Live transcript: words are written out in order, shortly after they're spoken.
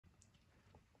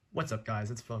What's up,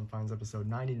 guys? It's Phone Finds episode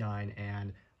 99,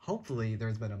 and hopefully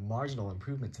there's been a marginal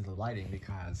improvement to the lighting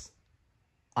because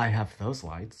I have those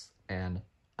lights and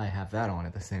I have that on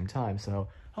at the same time. So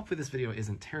hopefully this video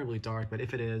isn't terribly dark, but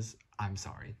if it is, I'm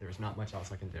sorry. There's not much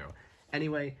else I can do.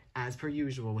 Anyway, as per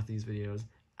usual with these videos,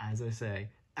 as I say,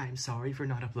 I'm sorry for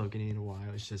not uploading in a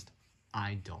while. It's just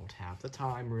I don't have the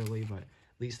time really, but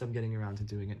at least I'm getting around to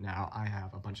doing it now. I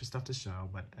have a bunch of stuff to show,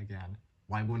 but again,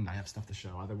 why wouldn't I have stuff to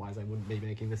show? Otherwise, I wouldn't be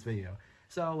making this video.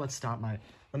 So let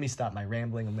me stop my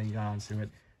rambling and let me get on to it.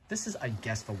 This is, I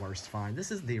guess, the worst find.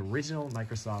 This is the original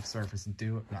Microsoft Surface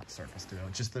Duo, not Surface Duo,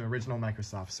 just the original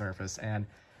Microsoft Surface. And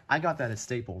I got that at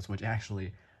Staples, which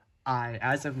actually,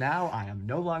 as of now, I am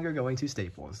no longer going to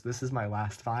Staples. This is my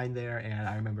last find there, and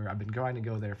I remember I've been going to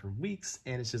go there for weeks,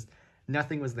 and it's just,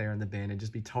 nothing was there in the bin. It'd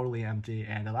just be totally empty,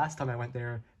 and the last time I went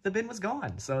there, the bin was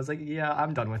gone. So I was like, yeah,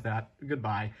 I'm done with that.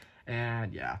 Goodbye.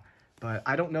 And yeah, but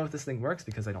I don't know if this thing works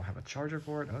because I don't have a charger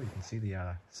for it. Oh, you can see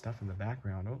the stuff in the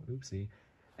background. Oh, oopsie.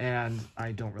 And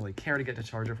I don't really care to get a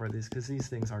charger for these because these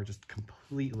things are just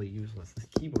completely useless. This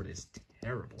keyboard is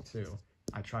terrible too.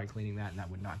 I tried cleaning that and that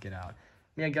would not get out. I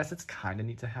mean, I guess it's kind of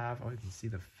neat to have. Oh, you can see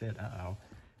the fit. Uh-oh.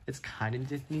 It's kind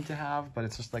of neat to have, but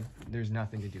it's just like there's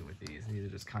nothing to do with these. These are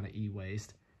just kind of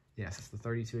e-waste. Yes, it's the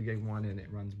 32 gig one and it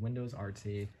runs Windows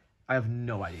RT. I have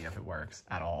no idea if it works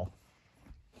at all.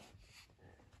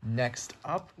 Next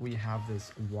up, we have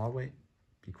this Huawei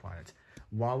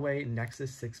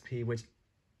Nexus 6P, which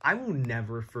I will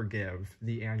never forgive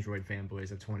the Android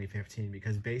fanboys of 2015,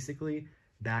 because basically,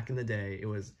 back in the day, it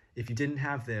was, if you didn't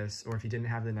have this, or if you didn't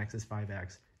have the Nexus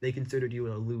 5X, they considered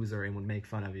you a loser and would make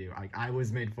fun of you. I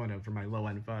was made fun of for my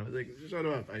low-end phone. I was like, shut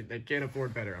up, I can't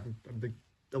afford better. I'm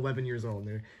 11 years old,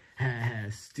 and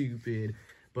they're, stupid.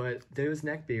 But those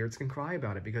neckbeards can cry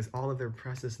about it because all of their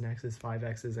precious Nexus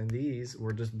 5Xs and these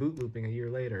were just boot looping a year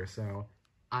later. So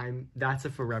that's a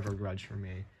forever grudge for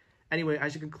me. Anyway,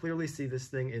 as you can clearly see, this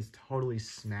thing is totally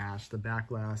smashed. The back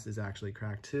glass is actually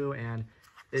cracked too, and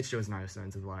it shows no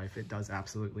signs of life. It does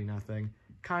absolutely nothing.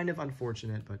 Kind of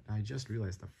unfortunate, but I just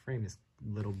realized the frame is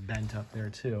a little bent up there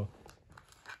too.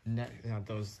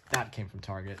 That came from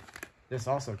Target. This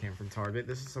also came from Target.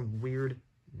 This is some weird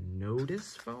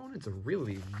Notice phone. It's a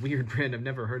really weird brand. I've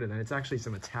never heard of that. It's actually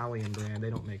some Italian brand. They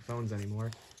don't make phones anymore.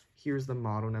 Here's the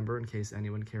model number in case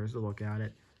anyone cares to look at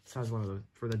it. This has one of the,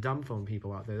 for the dumb phone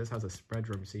people out there, this has a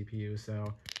Spreadroom CPU,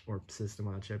 so, or system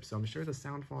on a chip. So I'm sure the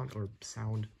sound font or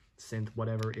sound synth,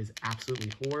 whatever, is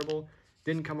absolutely horrible.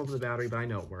 Didn't come up with a battery, but I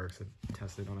know it works. I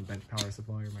tested on a bench power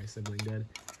supply, or my sibling did.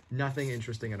 Nothing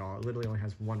interesting at all. It literally only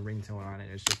has one ringtone on it.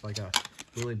 It's just like a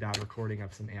really bad recording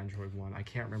of some Android one. I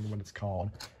can't remember what it's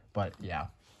called, but yeah.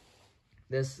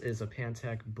 This is a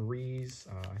Pantech Breeze.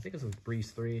 I think it's a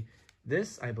Breeze 3.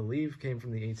 This, I believe, came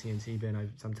from the AT&T bin I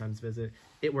sometimes visit.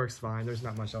 It works fine. There's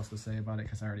not much else to say about it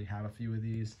because I already have a few of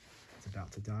these. It's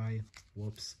about to die.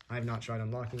 Whoops. I have not tried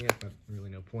unlocking it, but really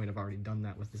no point. I've already done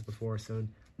that with this before, so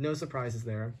no surprises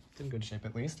there. It's in good shape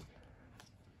at least.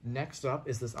 Next up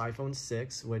is this iPhone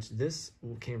 6, which this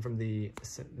came from the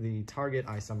Target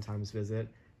I sometimes visit,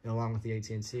 along with the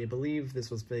AT&T. I believe this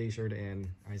was featured in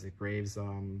Isaac Graves'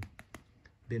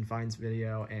 bin finds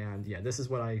video, and yeah, this is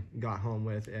what I got home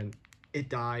with, and it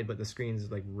died, but the screen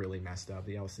is like really messed up.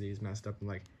 The LCD is messed up, and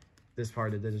like this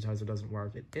part of the digitizer doesn't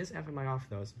work. It is FMI off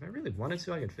though, so if I really wanted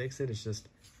to, I could fix it. It's just,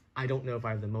 I don't know if I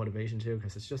have the motivation to,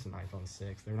 because it's just an iPhone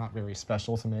 6. They're not very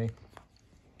special to me.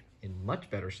 In much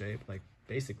better shape, like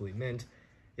basically mint,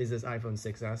 is this iPhone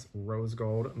 6s rose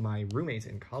gold. My roommate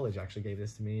in college actually gave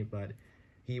this to me, but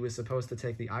he was supposed to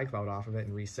take the iCloud off of it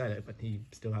and reset it, but he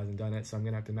still hasn't done it, so I'm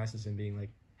gonna have to message him being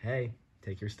like, hey,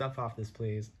 take your stuff off this,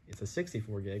 please. It's a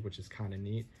 64 gig, which is kind of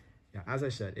neat. Yeah, as I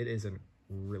said, it is in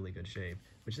really good shape,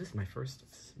 which is my first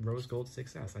rose gold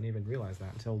 6s. I didn't even realize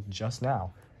that until just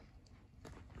now.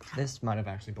 This might have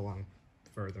actually belonged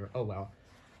further. Oh, well.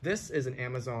 This is an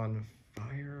Amazon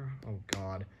Fire, oh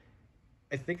god.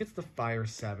 I think it's the Fire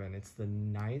 7. It's the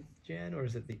 9th gen, or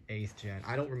is it the 8th gen?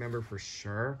 I don't remember for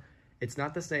sure. It's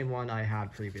not the same one I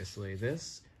had previously.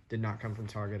 This did not come from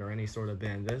Target or any sort of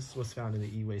bin. This was found in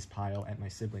the e-waste pile at my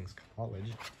sibling's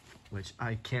college, which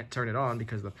I can't turn it on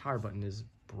because the power button is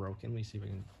broken. Let me see if I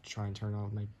can try and turn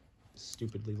on my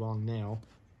stupidly long nail.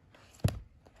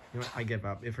 You know what, I give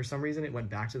up. If for some reason it went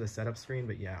back to the setup screen,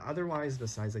 but yeah, otherwise,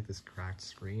 besides like this cracked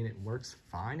screen, it works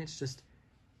fine. It's just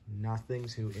nothing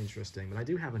too interesting. But I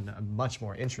do have a much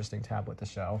more interesting tablet to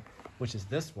show, which is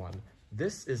this one.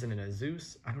 This is an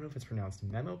Asus, I don't know if it's pronounced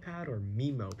MemoPad or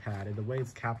MemoPad, and the way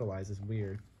it's capitalized is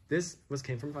weird. This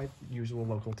came from my usual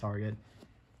local Target.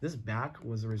 This back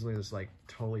was originally just like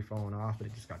totally falling off, but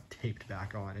it just got taped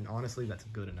back on, and honestly, that's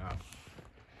good enough.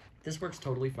 This works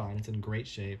totally fine. It's in great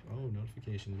shape. Oh,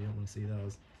 notifications. You don't want to see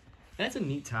those. And it's a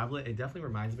neat tablet. It definitely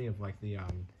reminds me of like the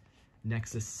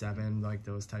Nexus 7, like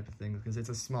those type of things, because it's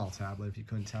a small tablet. If you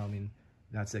couldn't tell, I mean,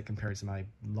 that's it compared to my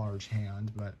large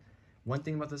hand. But one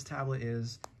thing about this tablet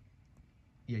is,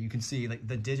 yeah, you can see like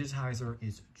the digitizer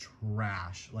is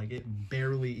trash. Like it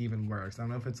barely even works. I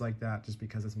don't know if it's like that just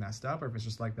because it's messed up or if it's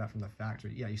just like that from the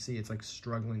factory. Yeah, you see it's like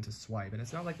struggling to swipe, and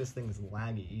it's not like this thing is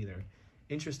laggy either.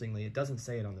 Interestingly, it doesn't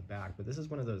say it on the back, but this is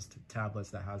one of those tablets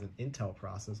that has an Intel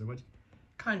processor, which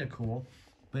kind of cool.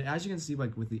 But as you can see,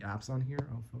 like with the apps on here,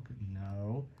 oh, focus,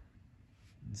 no.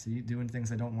 See, doing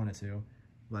things I don't want it to.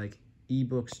 Like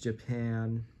eBooks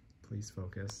Japan, please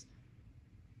focus.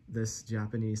 This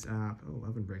Japanese app, oh,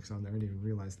 oven breaks on there, I didn't even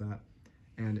realize that.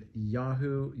 And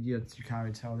Yahoo, yeah, you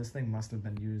can't tell, this thing must have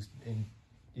been used in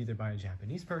either by a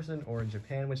Japanese person or in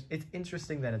Japan, which it's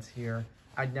interesting that it's here.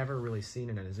 I'd never really seen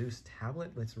it in a Asus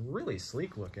tablet, but it's really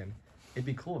sleek looking. It'd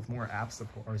be cool if more apps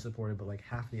are supported, but like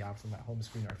half the apps on that home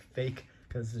screen are fake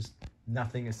because just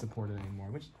nothing is supported anymore,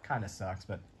 which kind of sucks,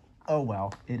 but oh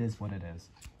well, it is what it is.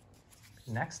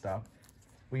 Next up,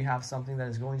 we have something that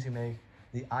is going to make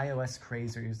the iOS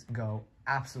crazers go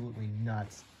absolutely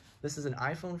nuts. This is an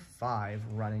iPhone 5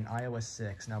 running iOS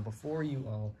 6. Now, before you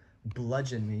all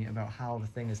bludgeon me about how the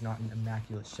thing is not in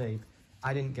immaculate shape,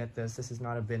 I didn't get this. This is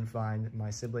not a bin find. My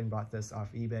sibling bought this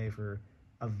off eBay for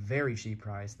a very cheap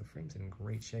price. The frame's in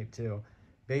great shape too.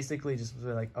 Basically just was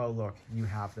like, oh look, you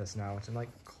have this now, which I'm like,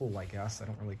 cool, I guess. I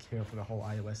don't really care for the whole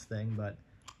iOS thing, but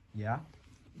yeah,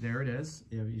 there it is.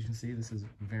 You can see this is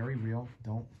very real.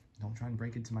 Don't try and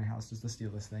break into my house just to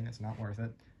steal this thing. It's not worth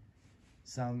it.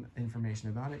 Some information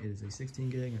about it. It is a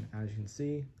 16 gig, and as you can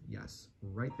see, yes,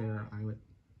 right there,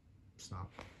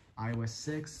 iOS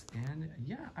 6, and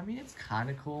yeah, I mean, it's kind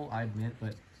of cool, I admit,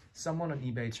 but someone on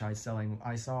eBay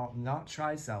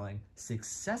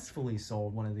successfully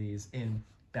sold one of these in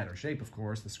better shape, of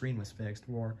course. The screen was fixed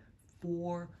for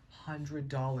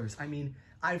 $400. I mean,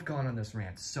 I've gone on this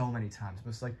rant so many times, but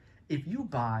it's like, if you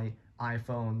buy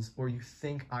iPhones or you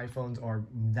think iPhones are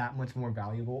that much more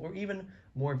valuable or even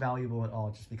more valuable at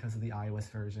all just because of the iOS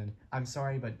version, I'm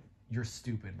sorry, but you're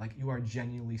stupid. Like, you are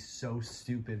genuinely so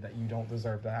stupid that you don't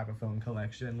deserve to have a phone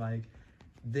collection. Like,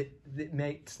 that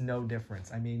makes no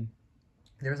difference. I mean,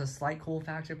 there's a slight cool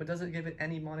factor, but does it give it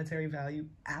any monetary value?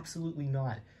 Absolutely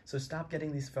not. So stop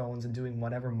getting these phones and doing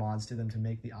whatever mods to them to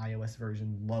make the iOS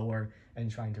version lower and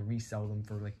trying to resell them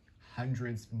for like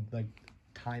hundreds, like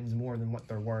times more than what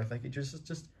they're worth. Like, it just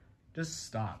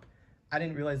stop. I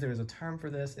didn't realize there was a term for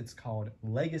this. It's called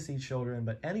legacy children,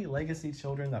 but any legacy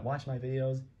children that watch my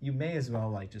videos, you may as well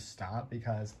like just stop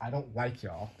because I don't like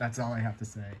y'all. That's all I have to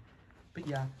say. But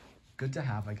yeah, good to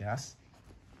have, I guess.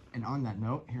 And on that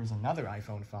note, here's another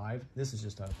iPhone 5. This is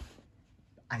just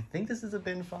I think this is a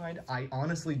bin find. I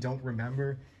honestly don't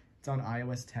remember. It's on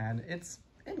iOS 10. It's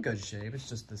in good shape. It's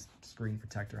just this screen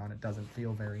protector on it doesn't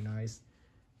feel very nice.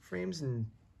 Frame's in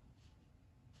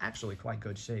actually quite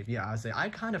good shape. Yeah, I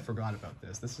kind of forgot about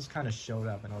this. This just kind of showed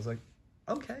up and I was like,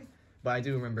 okay. But I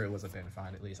do remember it was a bin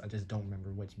find at least. I just don't remember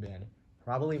which bin.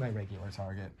 Probably my regular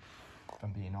Target, if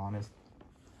I'm being honest.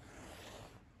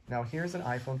 Now here's an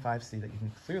iPhone 5C that you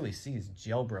can clearly see is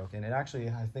jailbroken. It actually,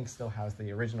 I think, still has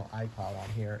the original iCloud on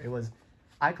here. It was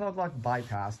iCloud lock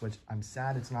bypassed, which I'm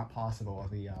sad it's not possible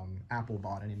with the Apple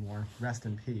bot anymore. Rest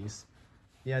in peace.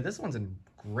 Yeah, this one's in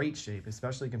great shape,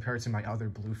 especially compared to my other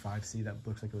blue 5C that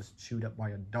looks like it was chewed up by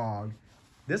a dog.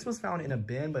 This was found in a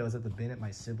bin, but it was at the bin at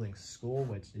my sibling's school,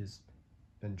 which has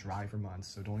been dry for months,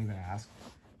 so don't even ask.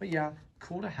 But yeah,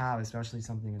 cool to have, especially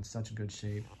something in such good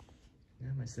shape. Yeah,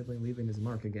 my sibling leaving his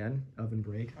mark again. Oven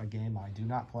Break, a game I do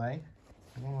not play.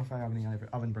 I don't know if I have any other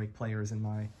Oven Break players in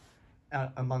my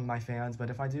among my fans, but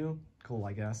if I do, cool,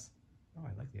 I guess. Oh,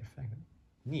 I like the effect.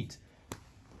 Neat.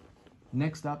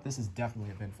 Next up, this is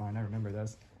definitely a bin find. I remember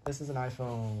this. This is an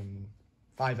iPhone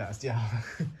 5S. Yeah,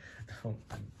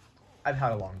 I've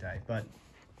had a long day, but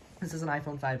this is an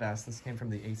iPhone 5S. This came from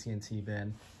the AT&T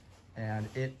bin. And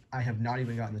I have not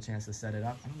even gotten the chance to set it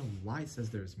up. I don't know why it says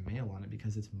there's mail on it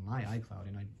because it's my iCloud,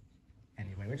 and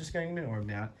anyway, we're just going to ignore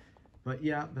that. But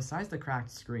yeah, besides the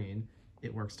cracked screen,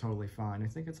 it works totally fine. I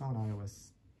think it's on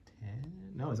iOS 10?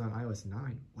 No, it's on iOS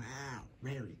 9. Wow,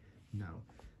 really? No.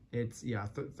 It's, yeah,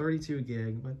 32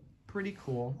 gig, but pretty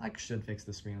cool. I should fix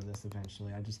the screen of this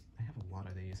eventually. I have a lot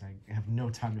of these. I have no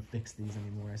time to fix these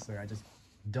anymore, I swear. I just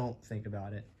don't think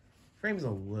about it. Frame's a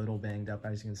little banged up,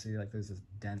 as you can see, like there's this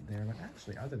dent there, but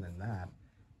actually, other than that,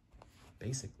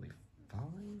 basically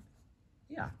fine.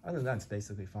 Yeah, other than that, it's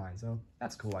basically fine, so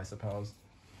that's cool, I suppose.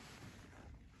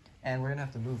 And we're gonna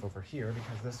have to move over here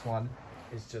because this one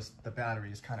is just the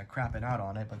battery is kind of crapping out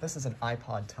on it. But this is an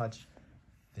iPod Touch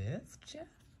 5th gen?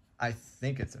 I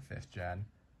think it's a 5th gen.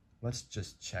 Let's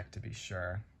just check to be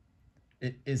sure.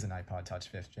 It is an iPod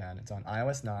Touch 5th gen. It's on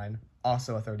iOS 9,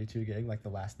 also a 32 gig like the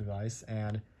last device,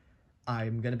 and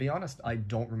I'm gonna be honest, I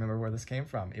don't remember where this came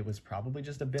from. It was probably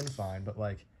just a bin find, but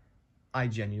like, I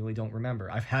genuinely don't remember.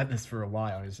 I've had this for a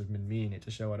while, and it's just been meaning to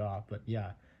show it off, but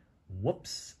yeah,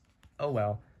 whoops. Oh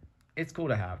well, it's cool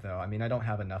to have though. I mean, I don't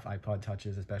have enough iPod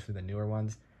Touches, especially the newer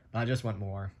ones, but I just want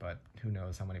more, but who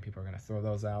knows how many people are gonna throw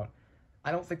those out.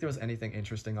 I don't think there was anything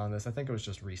interesting on this. I think it was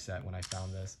just reset when I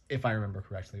found this, if I remember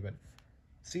correctly, but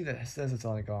see that it says it's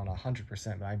only gone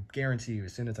 100%, but I guarantee you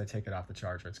as soon as I take it off the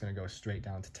charger, it's going to go straight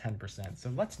down to 10%.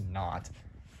 So let's not.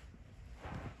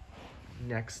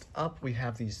 Next up, we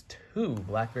have these two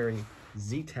BlackBerry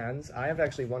Z10s. I have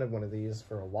actually wanted one of these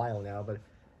for a while now, but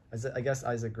I guess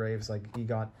Isaac Graves, like, he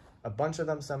got a bunch of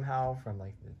them somehow from,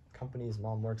 like, the company his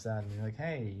mom works at, and he's like,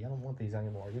 hey, I don't want these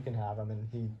anymore. You can have them, and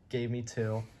he gave me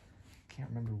two. Can't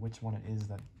remember which one it is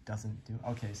that doesn't do.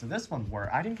 Okay, so this one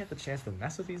worked. I didn't get the chance to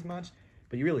mess with these much,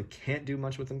 but you really can't do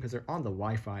much with them because they're on the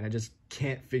Wi-Fi, and I just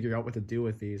can't figure out what to do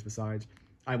with these. Besides,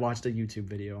 I watched a YouTube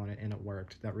video on it and it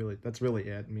worked. That's really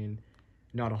it. I mean,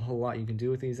 not a whole lot you can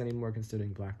do with these anymore,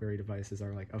 considering BlackBerry devices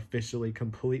are like officially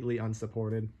completely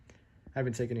unsupported. I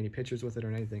haven't taken any pictures with it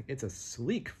or anything. It's a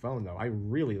sleek phone though. I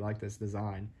really like this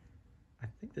design. I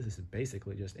think this is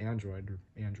basically just Android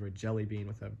Jelly Bean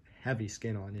with a heavy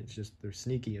skin on it. It's just, they're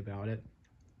sneaky about it.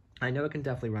 I know it can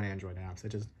definitely run Android apps. I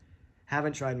just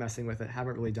haven't tried messing with it,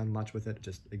 haven't really done much with it,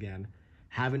 just, again,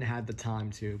 haven't had the time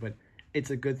to, but it's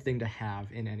a good thing to have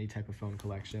in any type of phone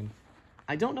collection.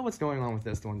 I don't know what's going on with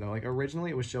this one, though. Like,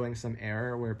 originally it was showing some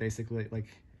error where basically, like,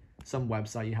 some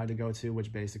website you had to go to,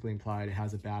 which basically implied it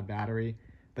has a bad battery,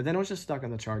 but then it was just stuck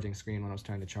on the charging screen when I was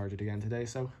trying to charge it again today,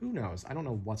 so who knows? I don't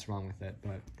know what's wrong with it,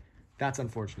 but that's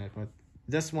unfortunate, but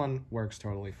this one works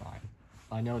totally fine.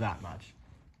 I know that much.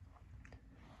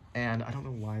 And I don't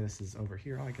know why this is over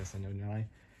here. Oh, I guess I know now.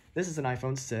 This is an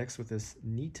iPhone 6 with this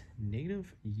neat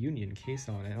native union case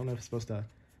on it. I don't know if it's supposed to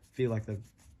feel like the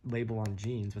label on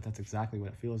jeans, but that's exactly what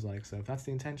it feels like. So if that's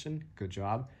the intention, good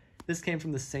job. This came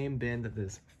from the same bin that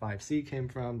this 5C came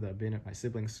from, the bin at my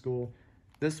sibling's school.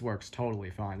 This works totally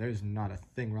fine. There's not a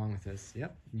thing wrong with this.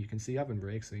 Yep, you can see oven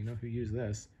brake, so you know who used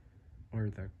this.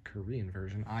 Or the Korean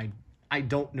version. I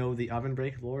don't know the oven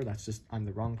brake lore. That's just, I'm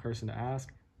the wrong person to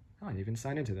ask. Oh, I didn't even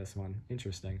sign into this one.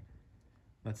 Interesting.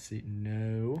 Let's see.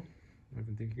 No. I don't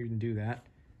even think you can do that.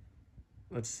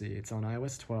 Let's see. It's on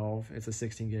iOS 12. It's a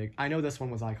 16 gig. I know this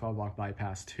one was iCloud Lock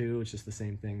Bypass 2. It's just the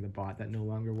same thing, the bot that no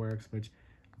longer works, which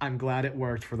I'm glad it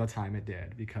worked for the time it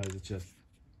did, because it's just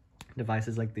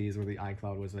devices like these where the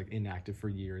iCloud was like inactive for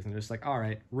years and they're just like, all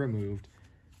right, removed.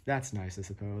 That's nice, I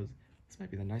suppose. This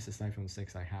might be the nicest iPhone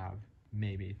 6 I have.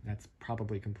 Maybe. That's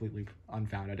probably completely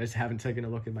unfounded. I just haven't taken a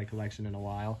look at my collection in a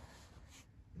while.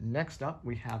 Next up,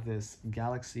 we have this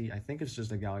Galaxy, I think it's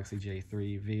just a Galaxy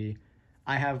J3V.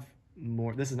 I have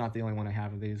more, this is not the only one I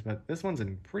have of these, but this one's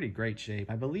in pretty great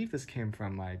shape. I believe this came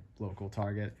from my local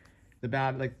Target. The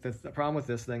problem with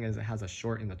this thing is it has a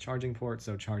short in the charging port,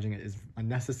 so charging it is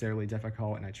unnecessarily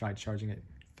difficult, and I tried charging it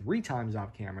 3 times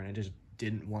off camera, and it just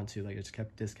didn't want to. Like, it just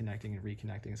kept disconnecting and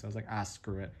reconnecting, so I was like,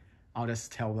 screw it. I'll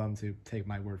just tell them to take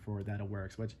my word for it that it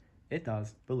works, which it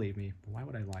does, believe me. But why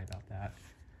would I lie about that?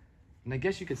 And I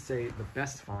guess you could say the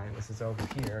best find, this is over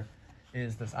here,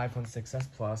 is this iPhone 6s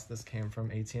Plus. This came from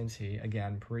AT&T.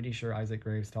 Again, pretty sure Isaac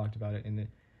Graves talked about it in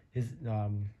his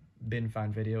bin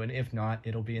find video, and if not,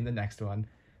 it'll be in the next one.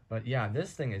 But yeah,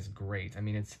 this thing is great. I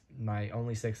mean, it's my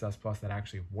only 6s Plus that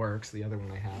actually works. The other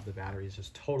one I have, the battery is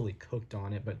just totally cooked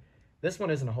on it, but this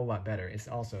one isn't a whole lot better. It's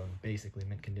also basically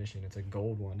mint condition. It's a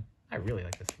gold one. I really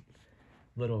like this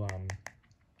little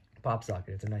pop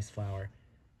socket. It's a nice flower.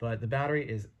 But the battery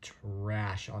is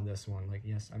trash on this one. Like,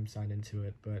 yes, I'm signed into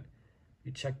it, but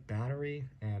you check battery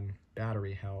and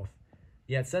battery health.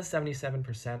 Yeah, it says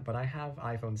 77%, but I have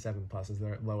iPhone 7 Pluses that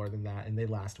are lower than that, and they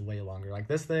last way longer. Like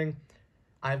this thing,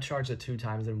 I've charged it 2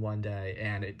 times in one day,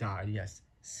 and it died, yes,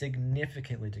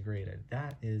 significantly degraded.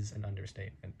 That is an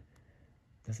understatement.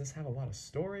 Does this have a lot of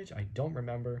storage? I don't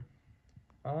remember.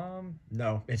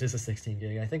 No, it's just a 16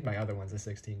 gig. I think my other one's a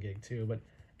 16 gig too, but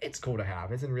it's cool to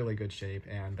have. It's in really good shape,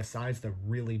 and besides the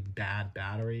really bad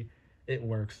battery, it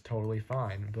works totally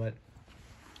fine. But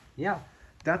yeah,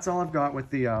 that's all I've got with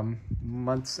the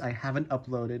months I haven't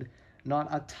uploaded. Not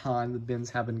a ton. The bins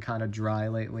have been kind of dry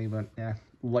lately, but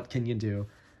what can you do?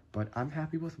 But I'm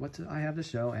happy with what I have to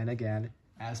show, and again,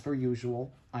 as per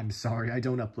usual, I'm sorry I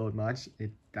don't upload much.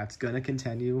 That's gonna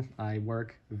continue. I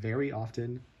work very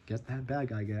often. Get that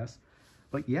bag, I guess.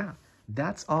 But yeah,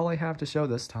 that's all I have to show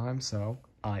this time, so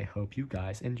I hope you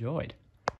guys enjoyed.